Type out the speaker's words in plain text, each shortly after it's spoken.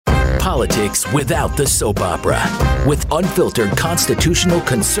politics without the soap opera, with unfiltered constitutional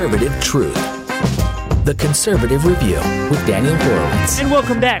conservative truth. The Conservative Review with Daniel Horowitz. And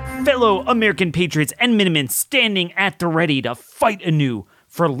welcome back, fellow American patriots and Minutemen standing at the ready to fight anew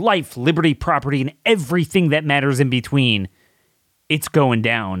for life, liberty, property, and everything that matters in between. It's going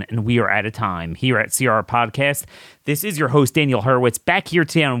down, and we are at a time here at CR Podcast. This is your host, Daniel Horowitz, back here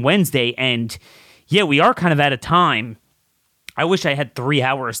today on Wednesday, and yeah, we are kind of at a time. I wish I had 3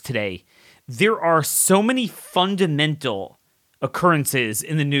 hours today. There are so many fundamental occurrences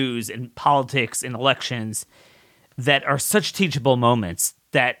in the news and politics and elections that are such teachable moments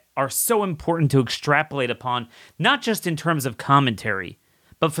that are so important to extrapolate upon, not just in terms of commentary,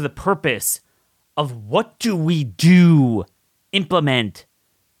 but for the purpose of what do we do, implement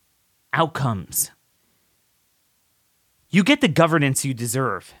outcomes. You get the governance you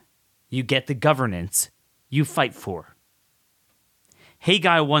deserve. You get the governance you fight for.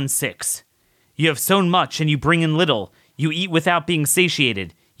 Haggai 1:6. You have sown much and you bring in little. You eat without being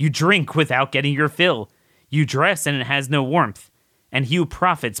satiated. You drink without getting your fill. You dress and it has no warmth. And he who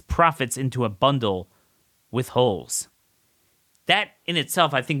profits into a bundle with holes. That in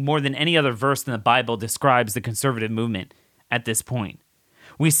itself, I think more than any other verse in the Bible, describes the conservative movement at this point.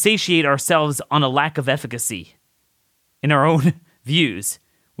 We satiate ourselves on a lack of efficacy in our own views.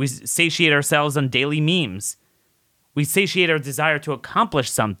 We satiate ourselves on daily memes. We satiate our desire to accomplish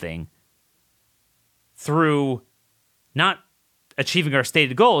something through not achieving our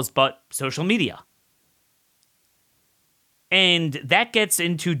stated goals, but social media. And that gets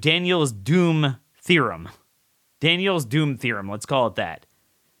into Daniel's doom theorem. Daniel's doom theorem, let's call it that.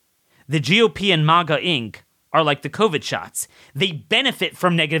 The GOP and MAGA Inc. are like the COVID shots. They benefit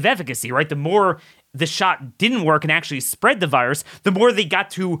from negative efficacy, right? The more the shot didn't work and actually spread the virus, the more they got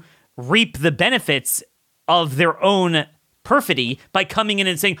to reap the benefits of their own perfidy by coming in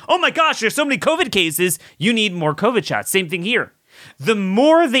and saying, oh my gosh, there's so many COVID cases, you need more COVID shots. Same thing here. The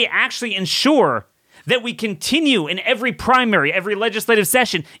more they actually ensure that we continue in every primary, every legislative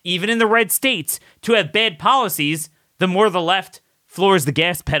session, even in the red states, to have bad policies, the more the left floors the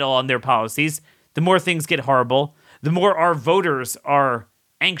gas pedal on their policies, the more things get horrible, the more our voters are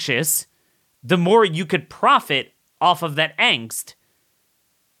anxious, the more you could profit off of that angst.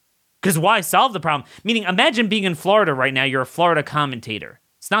 Because why solve the problem? Meaning, imagine being in Florida right now, you're a Florida commentator.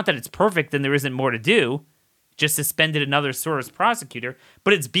 It's not that it's perfect and there isn't more to do, just suspended another source prosecutor,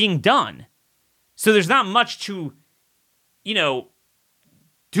 but it's being done. So there's not much to,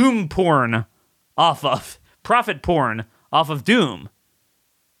 doom porn off of, profit porn off of doom.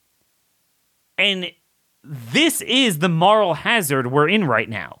 And this is the moral hazard we're in right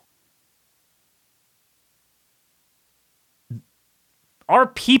now. Our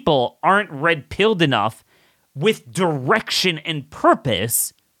people aren't red-pilled enough with direction and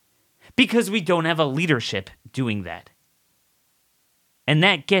purpose because we don't have a leadership doing that. And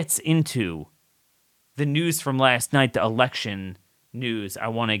that gets into the news from last night, the election news I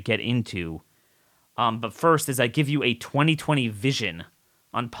want to get into. But first, as I give you a 2020 vision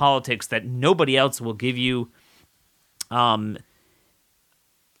on politics that nobody else will give you, the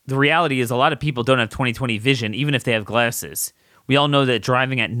reality is a lot of people don't have 2020 vision, even if they have glasses. We all know that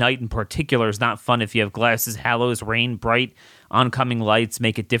driving at night in particular is not fun if you have glasses. Halos, rain, bright, oncoming lights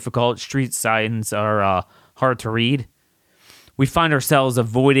make it difficult. Street signs are hard to read. We find ourselves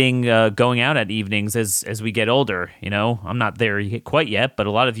avoiding going out at evenings as we get older. I'm not there quite yet, but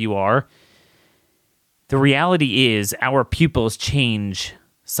a lot of you are. The reality is our pupils change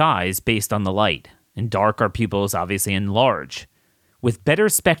size based on the light. In dark, our pupils obviously enlarge. With better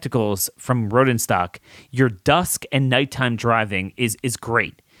spectacles from Rodenstock, your dusk and nighttime driving is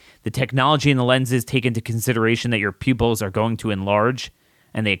great. The technology and the lenses take into consideration that your pupils are going to enlarge,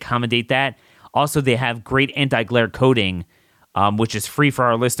 and they accommodate that. Also, they have great anti-glare coating, which is free for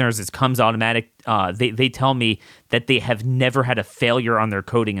our listeners. It comes automatic. They tell me that they have never had a failure on their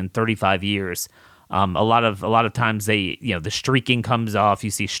coating in 35 years. A lot of times the streaking comes off.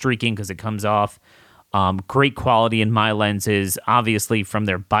 You see streaking because it comes off. Great quality in my lenses, obviously from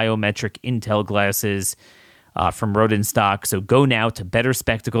their biometric Intel glasses from Rodenstock. So go now to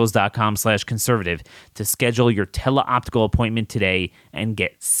betterspectacles.com/conservative to schedule your teleoptical appointment today and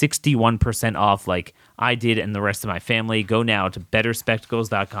get 61% off like I did and the rest of my family. Go now to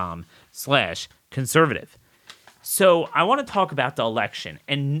betterspectacles.com/conservative. So I want to talk about the election,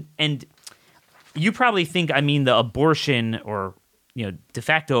 and you probably think I mean the abortion or de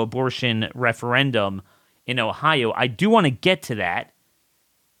facto abortion referendum in Ohio. I do want to get to that,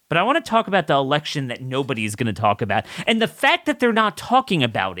 but I want to talk about the election that nobody's going to talk about. And the fact that they're not talking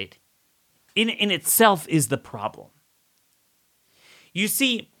about it in itself is the problem. You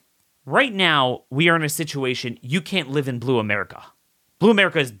see, Right now, we are in a situation you can't live in blue America. Blue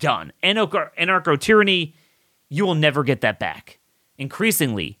America is done. Anarcho-tyranny, you will never get that back.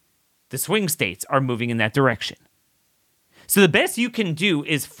 Increasingly, the swing states are moving in that direction. So the best you can do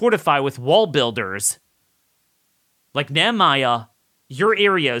is fortify with wall builders like Nehemiah your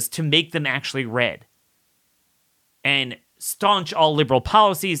areas to make them actually red. And staunch all liberal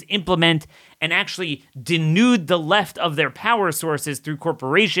policies, implement, and actually denude the left of their power sources through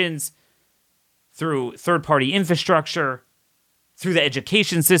corporations, through third-party infrastructure, through the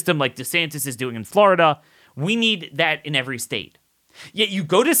education system like DeSantis is doing in Florida. We need that in every state. Yet you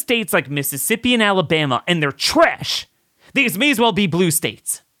go to states like Mississippi and Alabama, and they're trash. These may as well be blue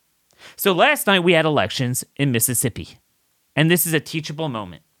states. So last night we had elections in Mississippi, and this is a teachable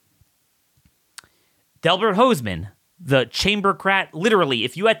moment. Delbert Hosemann, the chambercrat, literally,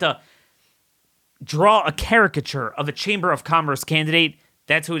 if you had to draw a caricature of a Chamber of Commerce candidate,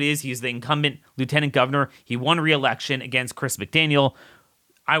 that's who it is. He's the incumbent lieutenant governor. He won re-election against Chris McDaniel.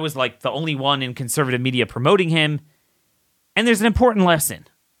 I was like the only one in conservative media promoting him. And there's an important lesson.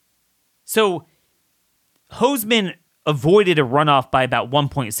 So Hosemann avoided a runoff by about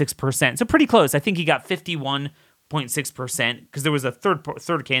 1.6%. So pretty close. I think he got 51.6% because there was a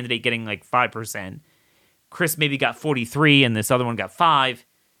third candidate getting like 5%. Chris maybe got 43 and this other one got 5.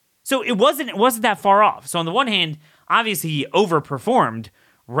 So it wasn't that far off. So on the one hand, obviously he overperformed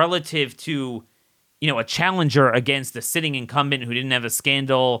relative to, a challenger against a sitting incumbent who didn't have a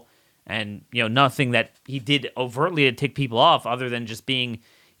scandal and, nothing that he did overtly to tick people off other than just being,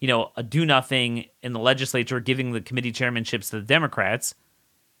 a do-nothing in the legislature, giving the committee chairmanships to the Democrats.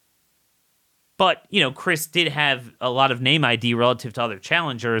 But, Chris did have a lot of name ID relative to other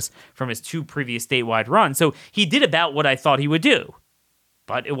challengers from his 2 previous statewide runs. So he did about what I thought he would do.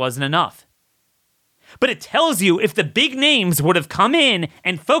 But it wasn't enough. But it tells you if the big names would have come in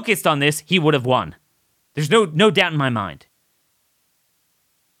and focused on this, he would have won. There's no doubt in my mind.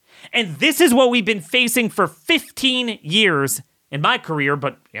 And this is what we've been facing for 15 years in my career,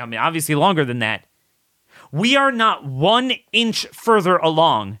 but obviously longer than that. We are not 1 inch further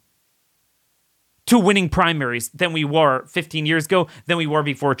along to winning primaries than we were 15 years ago, than we were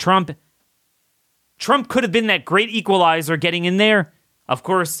before Trump. Trump could have been that great equalizer getting in there. Of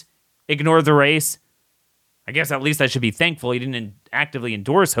course, ignore the race. I guess at least I should be thankful he didn't actively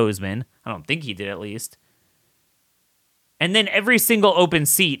endorse Hosemann. I don't think he did, at least. And then every single open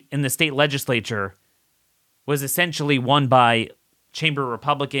seat in the state legislature was essentially won by chamber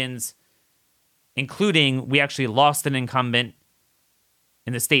Republicans, including we actually lost an incumbent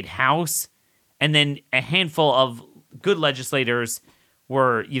in the state house. And then a handful of good legislators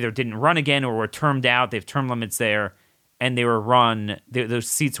were either didn't run again or were termed out. They have term limits there. And they were those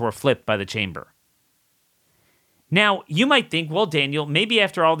seats were flipped by the chamber. Now, you might think, well, Daniel, maybe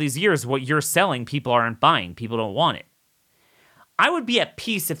after all these years, what you're selling, people aren't buying. People don't want it. I would be at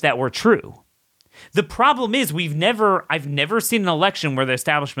peace if that were true. The problem is I've never seen an election where the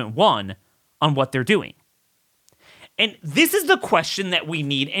establishment won on what they're doing. And this is the question that we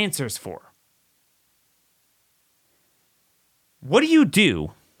need answers for. What do you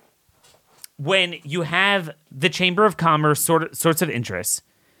do when you have the Chamber of Commerce sorts of interests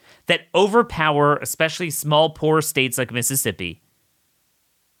that overpower especially small, poor states like Mississippi?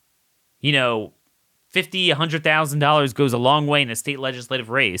 $50,000, $100,000 goes a long way in a state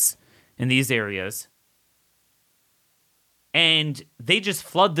legislative race in these areas. And they just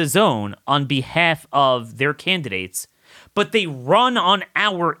flood the zone on behalf of their candidates, but they run on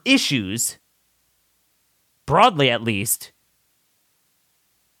our issues, broadly at least,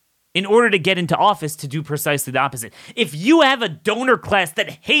 in order to get into office to do precisely the opposite. If you have a donor class that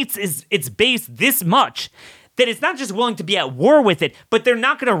hates its base this much, that it's not just willing to be at war with it, but they're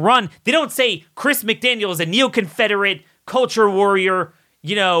not going to run. They don't say Chris McDaniel is a neo-Confederate, culture warrior,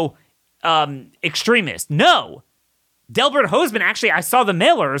 extremist. No. Delbert Hosemann, actually, I saw the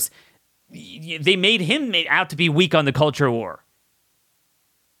mailers. They made him out to be weak on the culture war.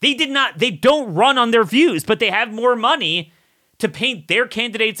 They don't run on their views, but they have more money to paint their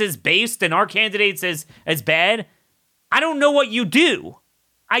candidates as based and our candidates as bad. I don't know what you do.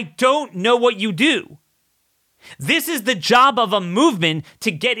 I don't know what you do. This is the job of a movement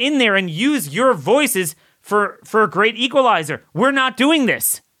to get in there and use your voices for a great equalizer. We're not doing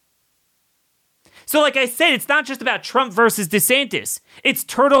this. So like I said, it's not just about Trump versus DeSantis. It's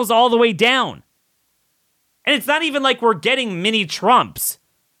turtles all the way down. And it's not even like we're getting mini Trumps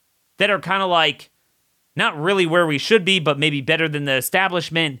that are kind of like, not really where we should be, but maybe better than the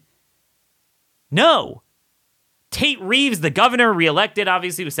establishment. No. Tate Reeves, the governor, reelected,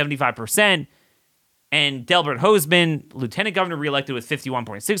 obviously, with 75%. and Delbert Hosemann, lieutenant governor, reelected with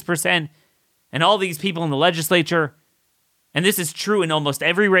 51.6%, and all these people in the legislature, and this is true in almost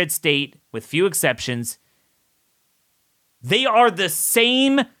every red state, with few exceptions, they are the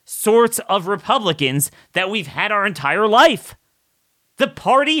same sorts of Republicans that we've had our entire life. The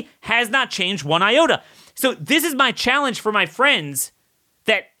party has not changed one iota. So this is my challenge for my friends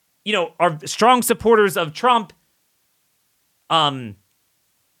that, are strong supporters of Trump.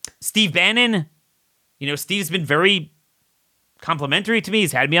 Steve Bannon, Steve's been very complimentary to me.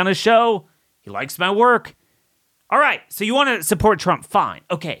 He's had me on his show. He likes my work. All right, so you want to support Trump? Fine.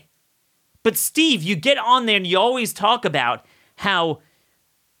 Okay. But Steve, you get on there and you always talk about how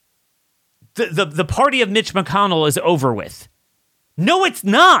the party of Mitch McConnell is over with. No, it's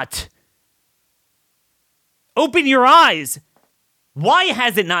not. Open your eyes. Why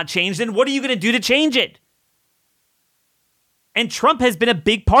has it not changed, and what are you going to do to change it? And Trump has been a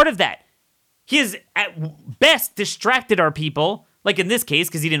big part of that. He has, at best, distracted our people, like in this case,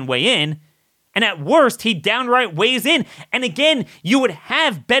 because he didn't weigh in, and at worst, he downright weighs in. And again, you would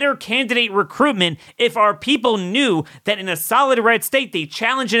have better candidate recruitment if our people knew that in a solid red state, they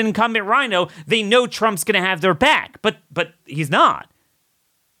challenge an incumbent rhino, they know Trump's going to have their back. But he's not.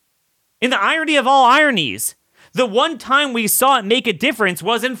 In the irony of all ironies, the one time we saw it make a difference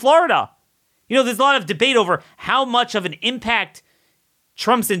was in Florida. There's a lot of debate over how much of an impact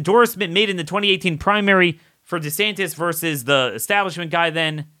Trump's endorsement made in the 2018 primary for DeSantis versus the establishment guy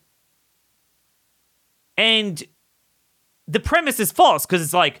then. And the premise is false because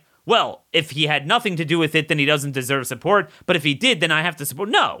it's like, well, if he had nothing to do with it, then he doesn't deserve support. But if he did, then I have to support.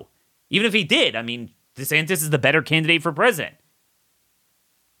 No. Even if he did, DeSantis is the better candidate for president.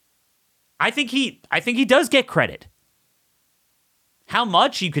 I think he does get credit. How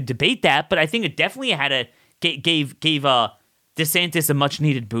much? You could debate that, but I think it definitely gave DeSantis a much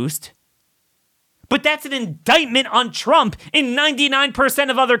needed boost. But that's an indictment on Trump in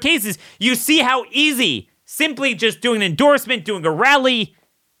 99% of other cases. You see how easy simply just doing an endorsement, doing a rally,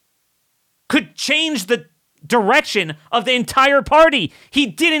 could change the direction of the entire party. He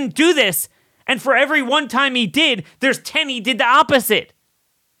didn't do this, and for every one time he did, there's 10 he did the opposite.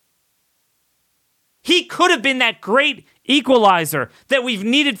 He could have been that great equalizer that we've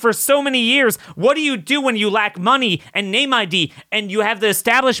needed for so many years. What do you do when you lack money and name ID and you have the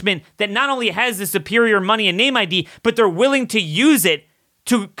establishment that not only has the superior money and name ID, but they're willing to use it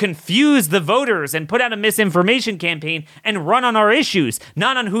to confuse the voters and put out a misinformation campaign and run on our issues,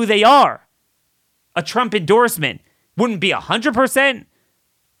 not on who they are? A Trump endorsement wouldn't be 100%,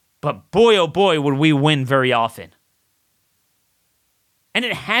 but boy, oh boy, would we win very often. And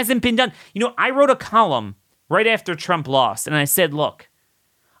it hasn't been done. I wrote a column right after Trump lost, and I said, look,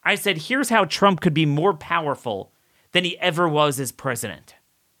 here's how Trump could be more powerful than he ever was as president.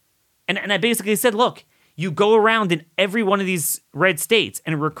 And I basically said, look, you go around in every one of these red states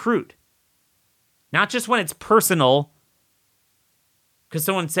and recruit. Not just when it's personal, because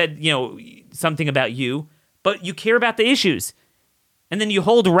someone said, something about you, but you care about the issues. And then you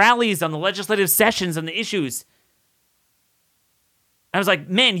hold rallies on the legislative sessions on the issues. I was like,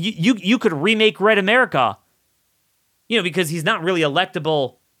 man, you could remake Red America, because he's not really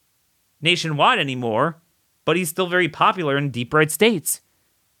electable nationwide anymore, but he's still very popular in deep red states.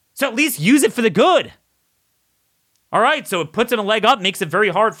 So at least use it for the good. All right, so it puts him a leg up, makes it very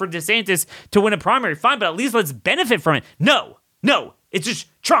hard for DeSantis to win a primary. Fine, but at least let's benefit from it. No, it's just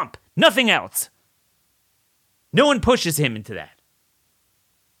Trump, nothing else. No one pushes him into that.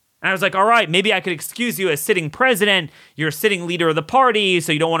 And I was like, all right, maybe I could excuse you as sitting president. You're a sitting leader of the party,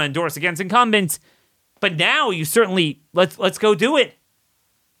 so you don't want to endorse against incumbents. But now you certainly, let's go do it.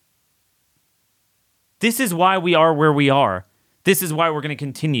 This is why we are where we are. This is why we're going to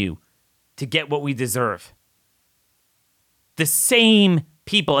continue to get what we deserve. The same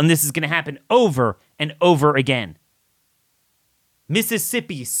people, and this is going to happen over and over again.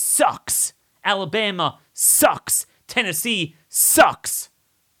 Mississippi sucks. Alabama sucks. Tennessee sucks.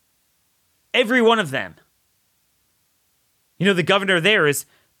 Every one of them. The governor there is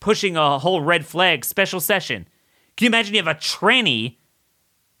pushing a whole red flag special session. Can you imagine you have a tranny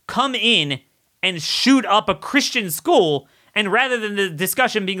come in and shoot up a Christian school, and rather than the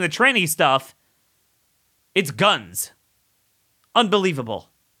discussion being the tranny stuff, it's guns. Unbelievable.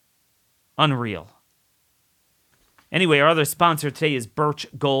 Unreal. Anyway, our other sponsor today is Birch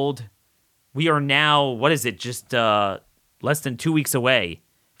Gold. We are now, just less than 2 weeks away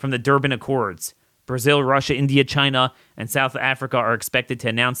from the Durban Accords. Brazil, Russia, India, China, and South Africa are expected to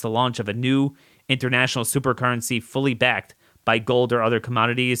announce the launch of a new international supercurrency fully backed by gold or other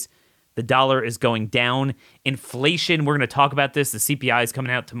commodities. The dollar is going down. Inflation, we're going to talk about this. The CPI is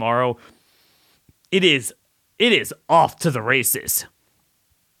coming out tomorrow. it is off to the races.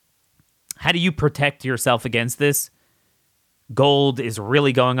 How do you protect yourself against this? Gold is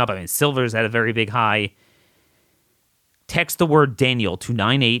really going up. I mean, silver's at a very big high. Text the word Daniel to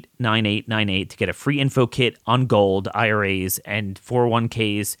 989898 to get a free info kit on gold, IRAs, and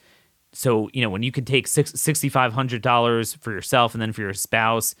 401ks. So, when you can take $6,500 for yourself and then for your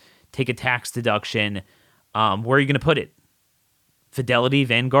spouse, take a tax deduction, where are you going to put it? Fidelity,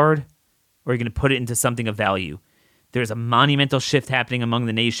 Vanguard? Or are you going to put it into something of value? There's a monumental shift happening among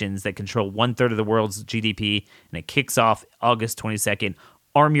the nations that control 1/3 of the world's GDP, and it kicks off August 22nd.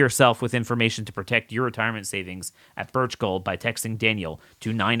 Arm yourself with information to protect your retirement savings at Birch Gold by texting Daniel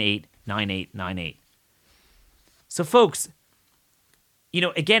to 989898. So, folks,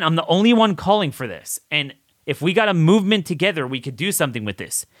 again, I'm the only one calling for this. And if we got a movement together, we could do something with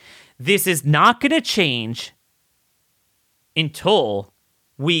this. This is not going to change until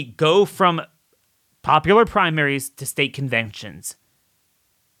we go from popular primaries to state conventions.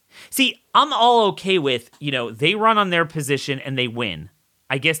 See, I'm all okay with, they run on their position and they win.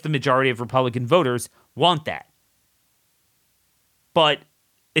 I guess the majority of Republican voters want that. But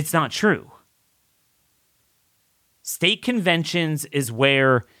it's not true. State conventions is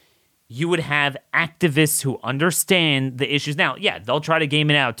where you would have activists who understand the issues. Now, yeah, they'll try to game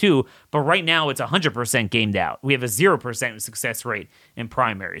it out too, but right now it's 100% gamed out. We have a 0% success rate in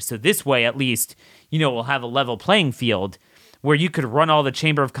primaries. So this way, at least, we'll have a level playing field where you could run all the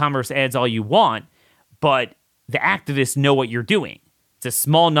Chamber of Commerce ads all you want, but the activists know what you're doing. It's a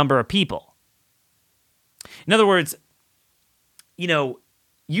small number of people. In other words,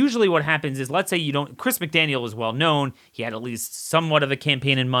 usually what happens is, let's say Chris McDaniel is well known. He had at least somewhat of a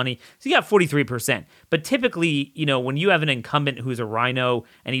campaign in money. So he got 43%. But typically, when you have an incumbent who's a rhino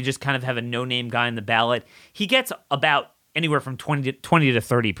and you just kind of have a no-name guy in the ballot, he gets about anywhere from 20 to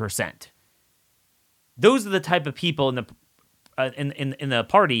 30%. Those are the type of people in the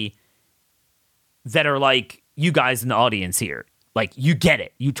party that are like you guys in the audience here. Like, you get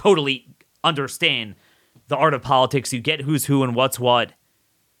it. You totally understand the art of politics. You get who's who and what's what.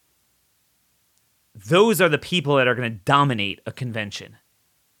 Those are the people that are going to dominate a convention.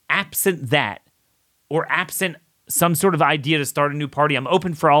 Absent that, or absent some sort of idea to start a new party, I'm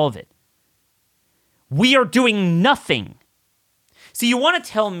open for all of it. We are doing nothing. So you want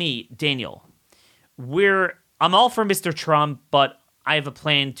to tell me, Daniel, I'm all for Mr. Trump, but I have a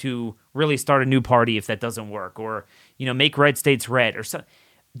plan to really start a new party if that doesn't work, or, make red states red, or so.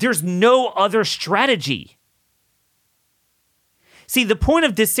 There's no other strategy. See, the point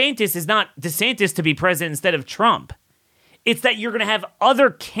of DeSantis is not DeSantis to be president instead of Trump. It's that you're going to have other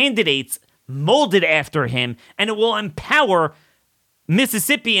candidates molded after him, and it will empower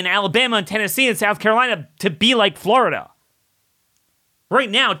Mississippi and Alabama and Tennessee and South Carolina to be like Florida. Right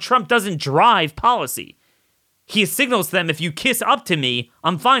now, Trump doesn't drive policy. He signals to them, if you kiss up to me,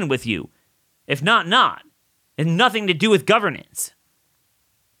 I'm fine with you. If not, not. It has nothing to do with governance.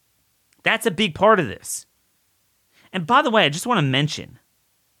 That's a big part of this. And by the way, I just want to mention,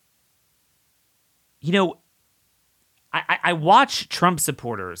 I watch Trump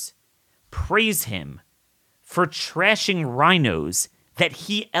supporters praise him for trashing rhinos that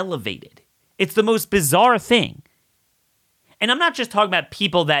he elevated. It's the most bizarre thing. And I'm not just talking about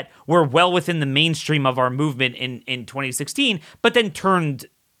people that were well within the mainstream of our movement in 2016, but then turned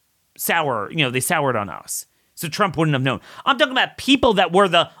sour. They soured on us. So Trump wouldn't have known. I'm talking about people that were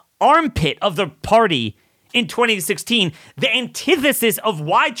the armpit of the party in 2016, the antithesis of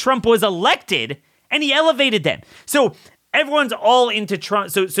why Trump was elected, and he elevated them. So everyone's all into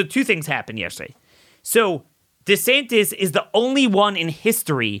Trump. So two things happened yesterday. So DeSantis is the only one in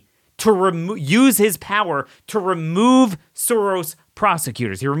history to use his power to remove Soros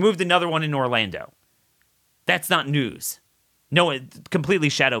prosecutors. He removed another one in Orlando. That's not news. No, it's completely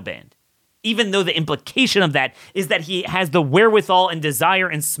shadow banned. Even though the implication of that is that he has the wherewithal and desire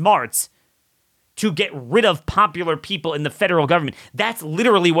and smarts to get rid of popular people in the federal government. That's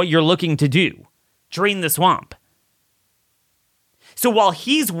literally what you're looking to do. Drain the swamp. So while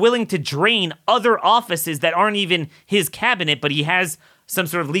he's willing to drain other offices that aren't even his cabinet, but he has some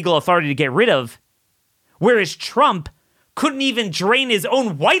sort of legal authority to get rid of, whereas Trump couldn't even drain his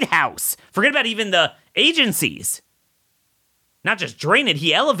own White House. Forget about even the agencies. Not just drain it,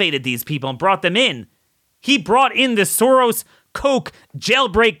 he elevated these people and brought them in. He brought in the Soros, Koch,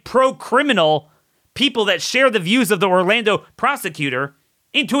 jailbreak, pro-criminal people that share the views of the Orlando prosecutor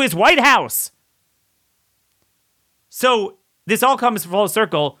into his White House. So this all comes full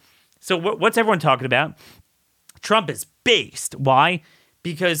circle. So what's everyone talking about? Trump is based. Why?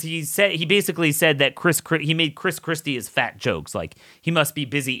 because he basically said that he made Chris Christie as fat jokes, like he must be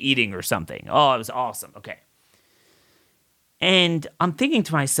busy eating or something. Oh, it was awesome. Okay. And I'm thinking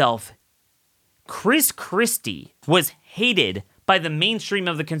to myself, Chris Christie was hated by the mainstream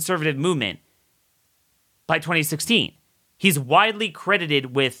of the conservative movement by 2016. He's widely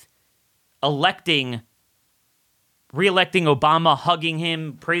credited with re-electing Obama, hugging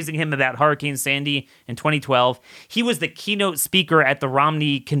him, praising him about Hurricane Sandy in 2012. He was the keynote speaker at the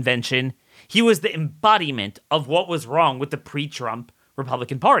Romney convention. He was the embodiment of what was wrong with the pre-Trump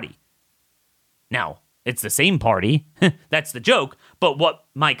Republican Party. Now, it's the same party. That's the joke. But what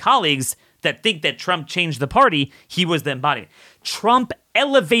my colleagues that think that Trump changed the party, he was the embodiment. Trump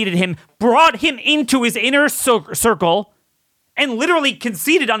elevated him, brought him into his inner circle, and literally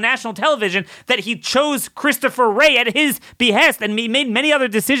conceded on national television that he chose Christopher Wray at his behest and made many other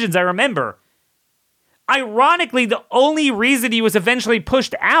decisions, I remember. Ironically, the only reason he was eventually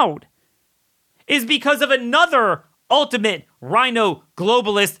pushed out is because of another ultimate rhino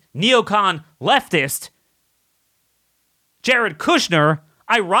globalist neocon leftist, Jared Kushner,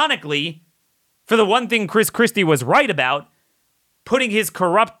 ironically, for the one thing Chris Christie was right about, putting his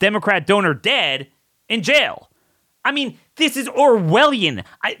corrupt Democrat donor dead in jail. I mean, this is Orwellian.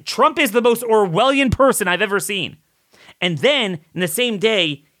 Trump is the most Orwellian person I've ever seen. And then, in the same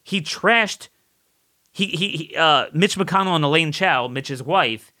day, he trashed Mitch McConnell and Elaine Chao, Mitch's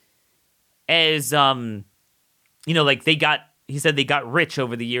wife, as, he said they got rich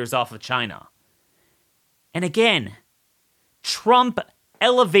over the years off of China. And again, Trump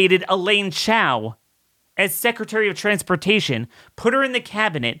elevated Elaine Chao as Secretary of Transportation, put her in the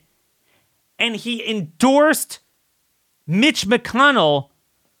cabinet, and he endorsed Mitch McConnell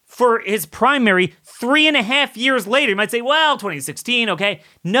for his primary 3.5 years later. You might say, well, 2016, okay.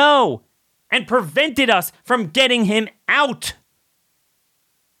 No. And prevented us from getting him out.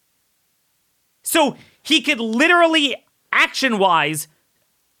 So he could literally, action-wise,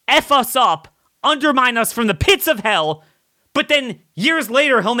 F us up, undermine us from the pits of hell, but then years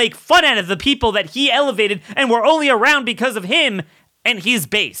later he'll make fun out of the people that he elevated and were only around because of him, and he's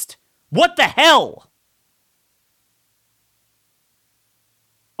based. What the hell?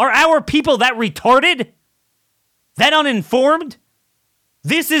 Are our people that retarded? That uninformed?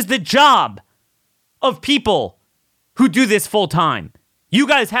 This is the job of people who do this full time. You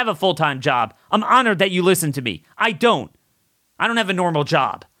guys have a full-time job. I'm honored that you listen to me. I don't have a normal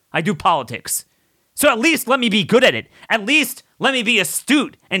job. I do politics. So at least let me be good at it. At least let me be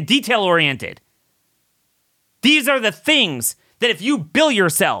astute and detail-oriented. These are the things that if you bill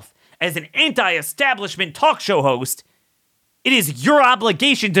yourself as an anti-establishment talk show host, it is your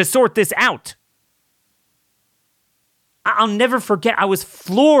obligation to sort this out. I'll never forget, I was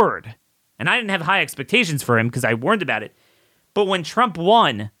floored. And I didn't have high expectations for him because I warned about it. But when Trump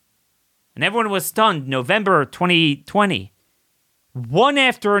won, and everyone was stunned, November 2020, one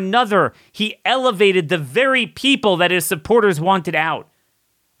after another, he elevated the very people that his supporters wanted out.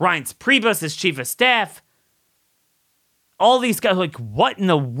 Reince Priebus as chief of staff. All these guys, like, what in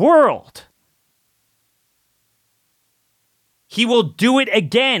the world? He will do it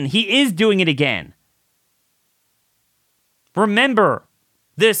again. He is doing it again. Remember,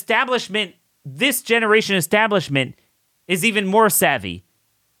 the establishment, this generation establishment, is even more savvy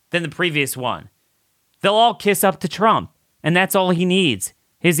than the previous one. They'll all kiss up to Trump, and that's all he needs,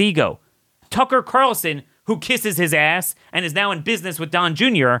 his ego. Tucker Carlson, who kisses his ass and is now in business with Don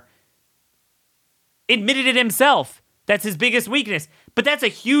Jr., admitted it himself. That's his biggest weakness. But that's a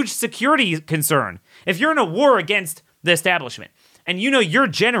huge security concern. If you're in a war against the establishment, and you know your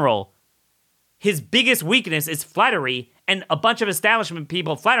general, his biggest weakness is flattery, and a bunch of establishment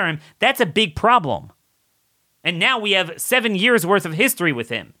people flatter him, that's a big problem. And now we have 7 years worth of history with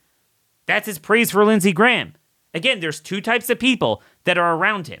him. That's his praise for Lindsey Graham. Again, there's two types of people that are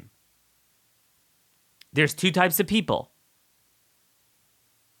around him. There's two types of people.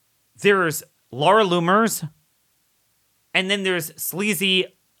 There's Laura Loomers, and then there's sleazy,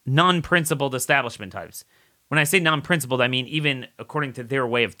 non-principled establishment types. When I say non-principled, I mean even according to their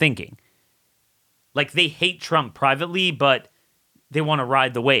way of thinking. Like, they hate Trump privately, but they want to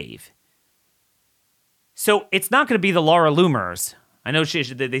ride the wave. So it's not going to be the Laura Loomers. I know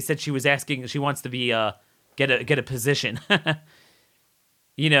they said she was asking, she wants to be get a position.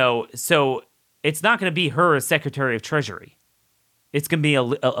 So it's not going to be her as Secretary of Treasury. It's going to be a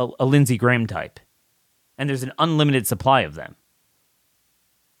Lindsey Graham type. And there's an unlimited supply of them.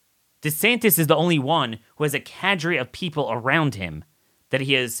 DeSantis is the only one who has a cadre of people around him that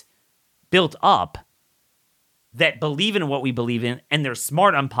he has built up that believe in what we believe in, and they're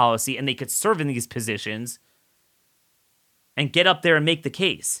smart on policy, and they could serve in these positions and get up there and make the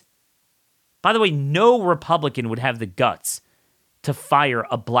case. By the way, no Republican would have the guts to fire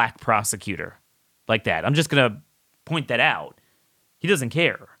a black prosecutor like that. I'm just going to point that out. He doesn't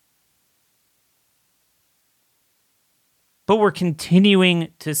care. But we're continuing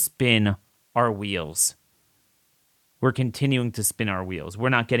to spin our wheels. We're continuing to spin our wheels. We're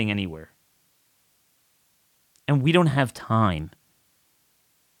not getting anywhere. And we don't have time.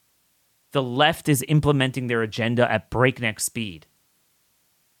 The left is implementing their agenda at breakneck speed.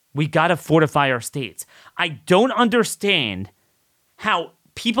 We got to fortify our states. I don't understand how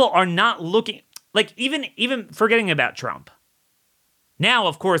people are not looking, like even forgetting about Trump. Now,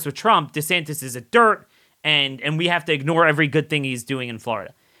 of course, with Trump, DeSantis is a dirt, and we have to ignore every good thing he's doing in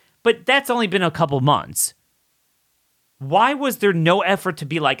Florida. But that's only been a couple months. Why was there no effort to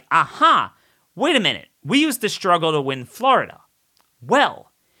be like, aha, wait a minute, we used to struggle to win Florida.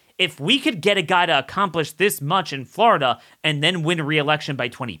 Well, if we could get a guy to accomplish this much in Florida and then win re-election by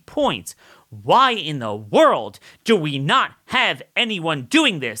 20 points, why in the world do we not have anyone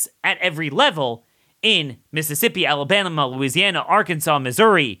doing this at every level in Mississippi, Alabama, Louisiana, Arkansas,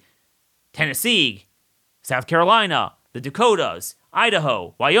 Missouri, Tennessee, South Carolina, the Dakotas,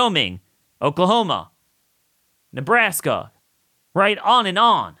 Idaho, Wyoming, Oklahoma, Nebraska, right on and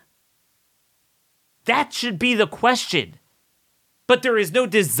on? That should be the question. But there is no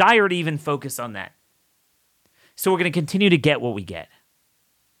desire to even focus on that. So we're going to continue to get what we get.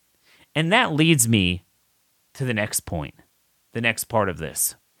 And that leads me to the next point, the next part of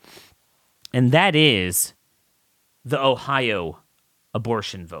this. And that is the Ohio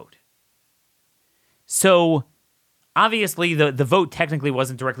abortion vote. So obviously the vote technically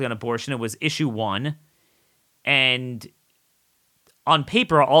wasn't directly on abortion. It was issue 1. And on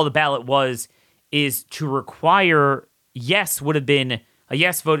paper, all the ballot is to require, yes would have been, a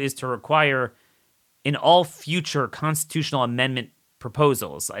yes vote is to require in all future constitutional amendment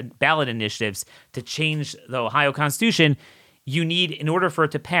proposals, ballot initiatives to change the Ohio Constitution, you need, in order for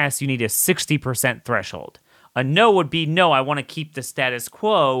it to pass, you need a 60% threshold. A no would be, no, I want to keep the status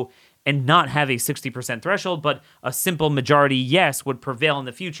quo and not have a 60% threshold, but a simple majority yes would prevail in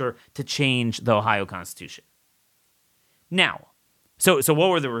the future to change the Ohio Constitution. Now, so what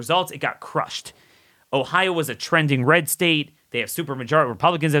were the results? It got crushed. Ohio was a trending red state. They have supermajority.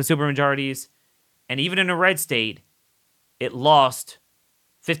 Republicans have supermajorities. And even in a red state, it lost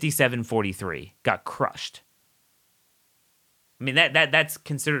 57-43. Got crushed. I mean, that's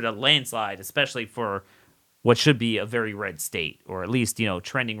considered a landslide, especially for what should be a very red state, or at least,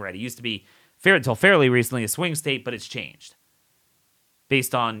 trending red. It used to be, until fairly recently, a swing state, but it's changed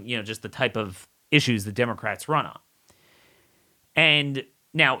based on, just the type of issues the Democrats run on. And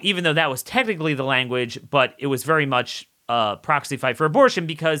now, even though that was technically the language, but it was very much a proxy fight for abortion,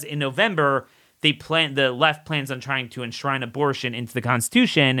 because in November, the left plans on trying to enshrine abortion into the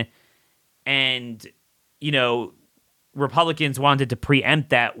Constitution, and, Republicans wanted to preempt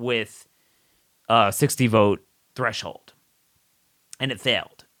that with a 60-vote threshold, and it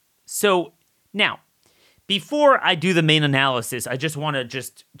failed. So, now, before I do the main analysis, I just want to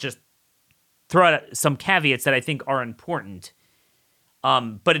just throw out some caveats that I think are important.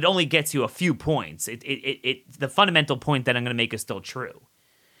 But it only gets you a few points. The fundamental point that I'm going to make is still true.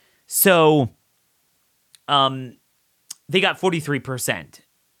 So, they got 43%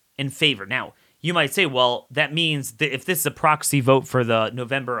 in favor. Now, you might say, well, that means that if this is a proxy vote for the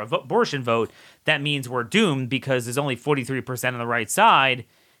November abortion vote, that means we're doomed because there's only 43% on the right side,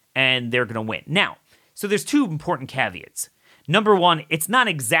 and they're going to win. Now, so there's two important caveats. Number one, it's not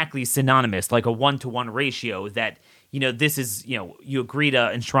exactly synonymous, like a 1-to-1 ratio that, this is, you agree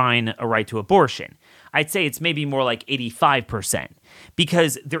to enshrine a right to abortion. I'd say it's maybe more like 85%,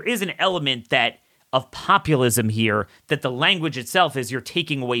 because there is an element of populism here, that the language itself is you're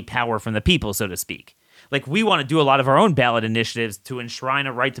taking away power from the people, so to speak. Like, we want to do a lot of our own ballot initiatives to enshrine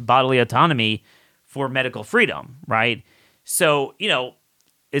a right to bodily autonomy for medical freedom, right? So,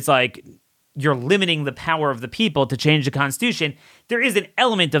 it's like you're limiting the power of the people to change the Constitution. There is an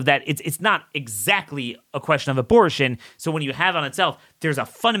element of that. It's not exactly a question of abortion. So when you have on itself, there's a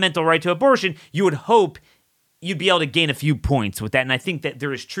fundamental right to abortion, you would hope you'd be able to gain a few points with that. And I think that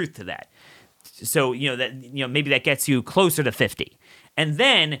there is truth to that. So, maybe that gets you closer to 50. And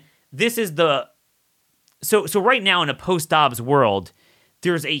then this is so right now in a post-Dobbs world,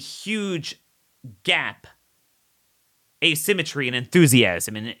 there's a huge gap, asymmetry and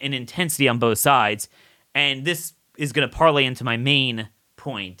enthusiasm and intensity on both sides. And this is going to parlay into my main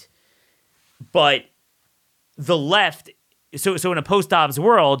point. But the left, so in a post-Dobbs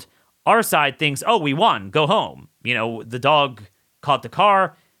world, our side thinks, oh, we won, go home. The dog caught the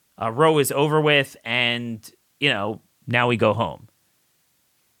car, Roe is over with, and, Now we go home.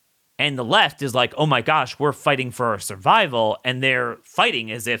 And the left is like, oh my gosh, we're fighting for our survival. And they're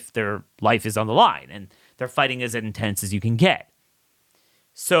fighting as if their life is on the line. And they're fighting as intense as you can get.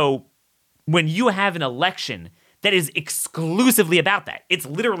 So when you have an election that is exclusively about that, it's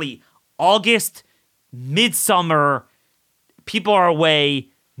literally August, midsummer, people are away,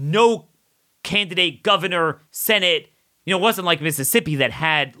 no candidate, governor, Senate. It wasn't like Mississippi that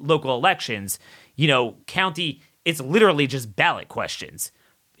had local elections. County, it's literally just ballot questions.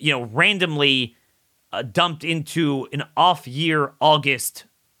 Randomly dumped into an off-year August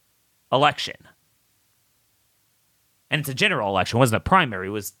election. And it's a general election. It wasn't a primary.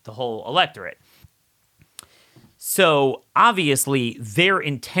 It was the whole electorate. So, obviously, their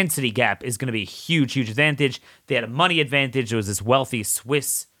intensity gap is going to be a huge, huge advantage. They had a money advantage. There was this wealthy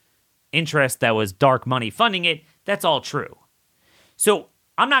Swiss interest that was dark money funding it. That's all true. So,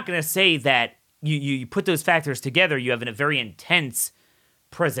 I'm not going to say that you put those factors together, you have a very intense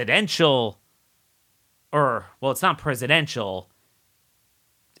presidential, it's not presidential.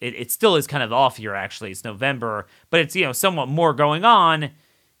 It still is kind of off year, actually. It's November, but it's, somewhat more going on,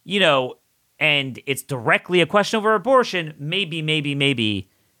 and it's directly a question over abortion. Maybe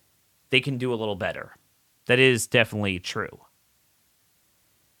they can do a little better. That is definitely true.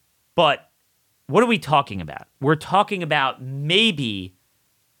 But what are we talking about? We're talking about maybe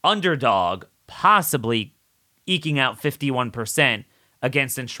underdog possibly eking out 51%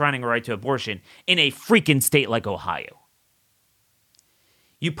 against enshrining a right to abortion in a freaking state like Ohio.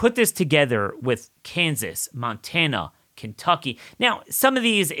 You put this together with Kansas, Montana, Kentucky. Now, some of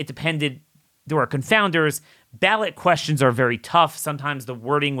these, it depended. There were confounders. Ballot questions are very tough. Sometimes the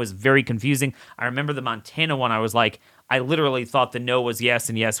wording was very confusing. I remember the Montana one. I literally thought the no was yes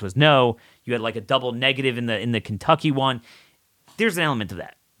and yes was no. You had like a double negative in the Kentucky one. There's an element to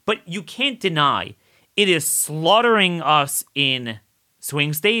that. But you can't deny it is slaughtering us in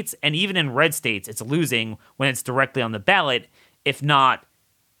swing states, and even in red states, it's losing when it's directly on the ballot, if not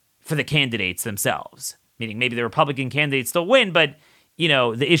for the candidates themselves. Meaning maybe the Republican candidates still win, but,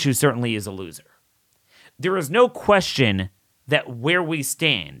 the issue certainly is a loser. There is no question that where we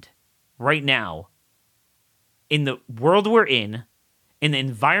stand right now, in the world we're in the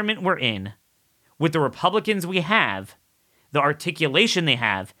environment we're in, with the Republicans we have, the articulation they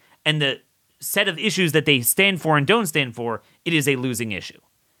have, and the set of issues that they stand for and don't stand for, it is a losing issue.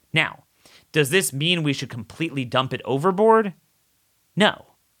 Now, does this mean we should completely dump it overboard? No.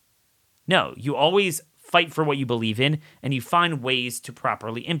 No, you always fight for what you believe in, and you find ways to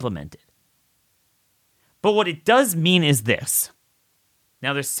properly implement it. But what it does mean is this.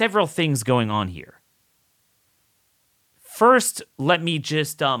 Now, there's several things going on here. First, let me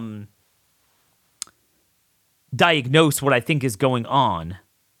just diagnose what I think is going on,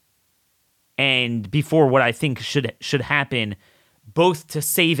 and before what I think should happen, both to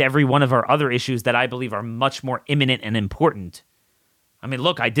save every one of our other issues that I believe are much more imminent and important. I mean,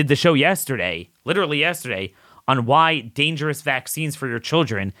 look, I did the show literally yesterday, on why dangerous vaccines for your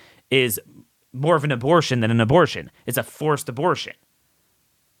children is more of an abortion than an abortion. It's a forced abortion.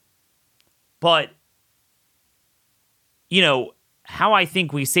 But, how I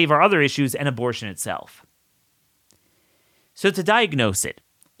think we save our other issues and abortion itself. So to diagnose it,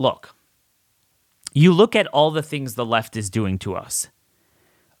 look, you look at all the things the left is doing to us.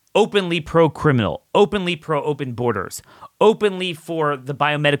 Openly pro-criminal, openly pro-open borders, openly for the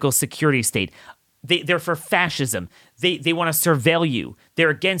biomedical security state. They're for fascism. They want to surveil you. They're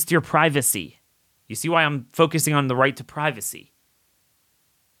against your privacy. You see why I'm focusing on the right to privacy?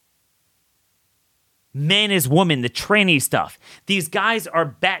 Man is woman, the tranny stuff. These guys are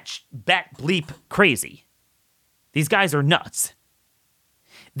bat bleep crazy. These guys are nuts.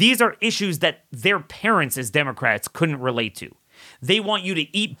 These are issues that their parents as Democrats couldn't relate to. They want you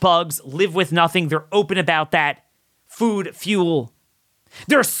to eat bugs, live with nothing. They're open about that. Food, fuel.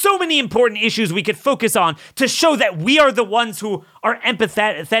 There are so many important issues we could focus on to show that we are the ones who are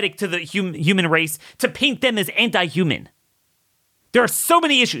empathetic to the human race, to paint them as anti-human. There are so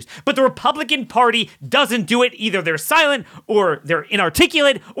many issues, but the Republican Party doesn't do it. Either they're silent, or they're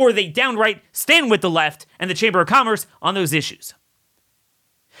inarticulate, or they downright stand with the left and the Chamber of Commerce on those issues.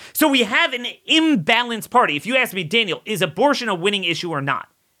 So we have an imbalanced party. If you ask me, Daniel, is abortion a winning issue or not?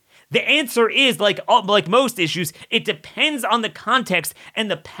 The answer is, like most issues, it depends on the context and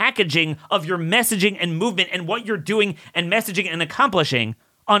the packaging of your messaging and movement and what you're doing and messaging and accomplishing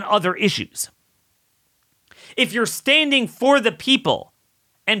on other issues. If you're standing for the people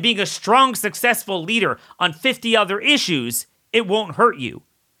and being a strong, successful leader on 50 other issues, it won't hurt you.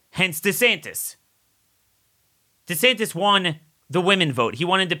 Hence DeSantis. DeSantis won the women vote. He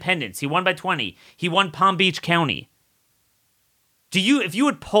won independence. He won by 20. He won Palm Beach County. If you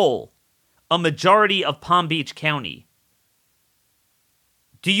would poll a majority of Palm Beach County,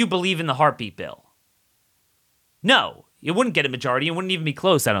 do you believe in the heartbeat bill? No, it wouldn't get a majority. It wouldn't even be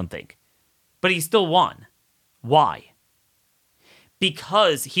close, I don't think. But he still won. Why?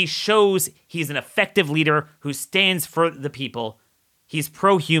 Because he shows he's an effective leader who stands for the people. He's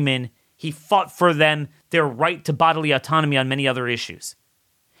pro-human. He fought for them, their right to bodily autonomy on many other issues.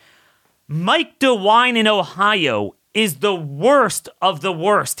 Mike DeWine in Ohio is the worst of the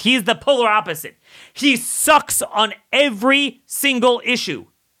worst. He's the polar opposite. He sucks on every single issue.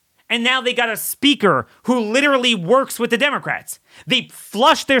 And now they got a speaker who literally works with the Democrats. They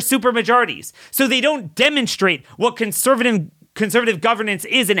flush their supermajorities so they don't demonstrate what conservative governance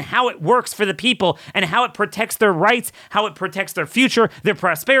is and how it works for the people and how it protects their rights, how it protects their future, their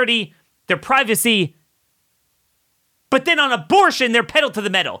prosperity, their privacy. But then on abortion, they're pedal to the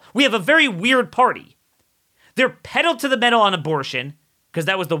metal. We have a very weird party. They're pedal to the metal on abortion because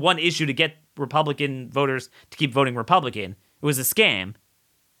that was the one issue to get Republican voters to keep voting Republican. It was a scam.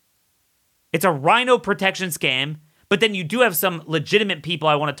 It's a rhino protection scam, but then you do have some legitimate people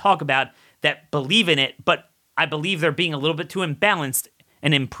I want to talk about that believe in it, but I believe they're being a little bit too imbalanced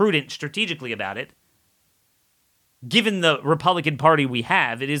and imprudent strategically about it. Given the Republican Party we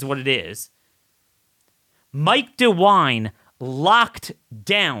have, it is what it is. Mike DeWine locked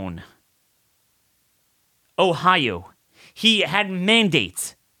down Ohio. He had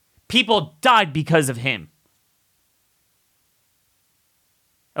mandates. People died because of him.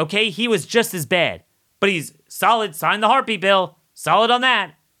 Okay, he was just as bad. But he's solid, signed the heartbeat bill, solid on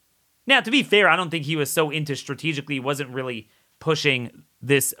that. Now, to be fair, I don't think he was so into strategically, wasn't really pushing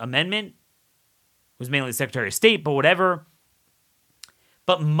this amendment. It was mainly the Secretary of State, but whatever.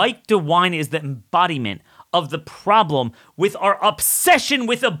 But Mike DeWine is the embodiment of the problem with our obsession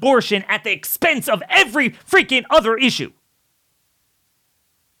with abortion at the expense of every freaking other issue.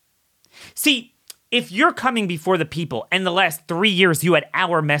 See, if you're coming before the people, and the last 3 years you had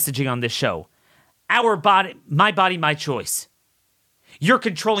our messaging on this show, our body, my choice. You're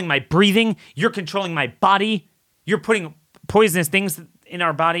controlling my breathing. You're controlling my body. You're putting poisonous things in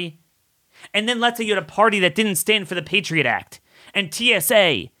our body. And then let's say you had a party that didn't stand for the Patriot Act and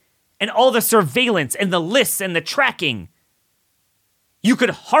TSA and all the surveillance and the lists and the tracking. You could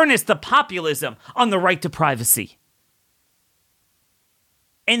harness the populism on the right to privacy.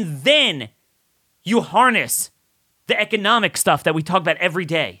 And then you harness the economic stuff that we talk about every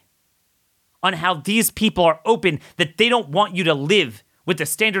day on how these people are open, that they don't want you to live with the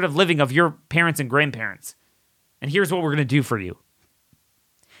standard of living of your parents and grandparents. And here's what we're going to do for you.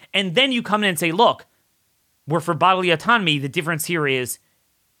 And then you come in and say, look, we're for bodily autonomy. The difference here is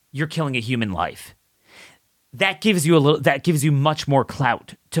you're killing a human life. That gives you much more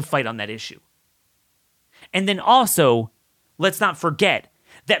clout to fight on that issue. And then also, let's not forget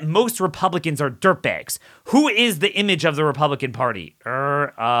that most Republicans are dirtbags. Who is the image of the Republican Party?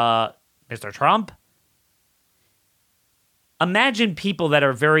 Mr. Trump? Imagine people that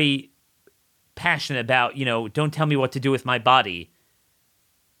are very passionate about, don't tell me what to do with my body.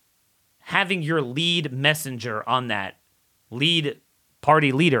 Having your lead messenger on that, lead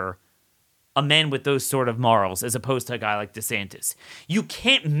party leader, a man with those sort of morals, as opposed to a guy like DeSantis. You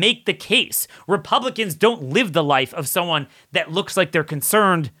can't make the case. Republicans don't live the life of someone that looks like they're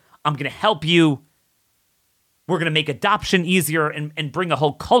concerned. I'm going to help you. We're going to make adoption easier and bring a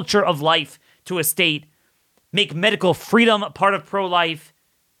whole culture of life to a state. Make medical freedom a part of pro-life.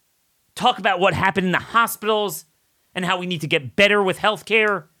 Talk about what happened in the hospitals and how we need to get better with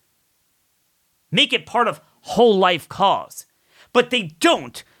healthcare. Make it part of whole life cause. But they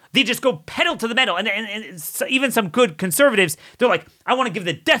don't. They just go pedal to the metal. And even some good conservatives, they're like, I want to give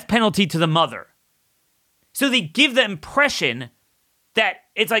the death penalty to the mother. So they give the impression that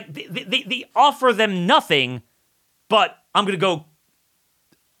it's like they offer them nothing, but I'm going to go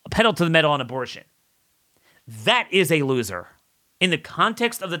pedal to the metal on abortion. That is a loser. In the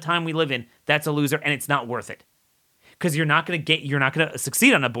context of the time we live in, that's a loser, and it's not worth it. Because you're not going to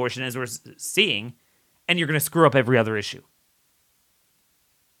succeed on abortion, as we're seeing, and you're going to screw up every other issue.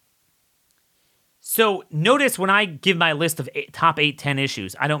 So notice when I give my list of top 10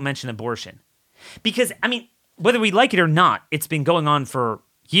 issues, I don't mention abortion. Because, whether we like it or not, it's been going on for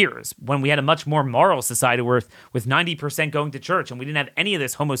years, when we had a much more moral society with 90% going to church, and we didn't have any of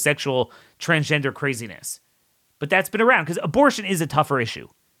this homosexual, transgender craziness. But that's been around, because abortion is a tougher issue.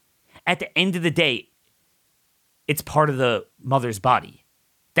 At the end of the day, it's part of the mother's body.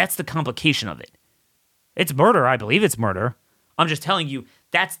 That's the complication of it. It's murder. I believe it's murder. I'm just telling you,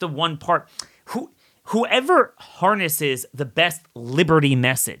 that's the one part. Whoever harnesses the best liberty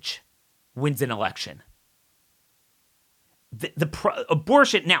message wins an election.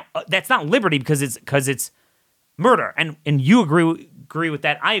 abortion. Now, that's not liberty because it's murder, and you agree with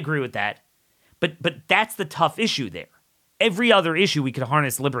that. I agree with that, but that's the tough issue there. Every other issue we could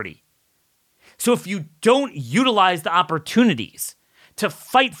harness liberty. So if you don't utilize the opportunities to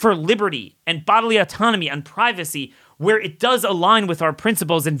fight for liberty and bodily autonomy and privacy where it does align with our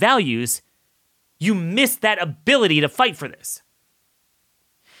principles and values, you miss that ability to fight for this.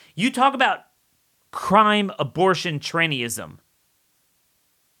 You talk about crime, abortion, trannyism,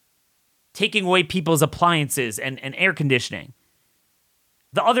 taking away people's appliances and air conditioning.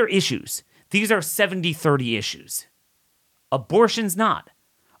 The other issues, these are 70-30 issues. Abortion's not.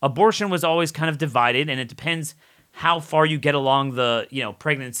 Abortion was always kind of divided, and it depends how far you get along the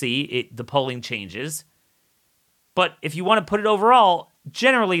pregnancy, the polling changes. But if you want to put it overall,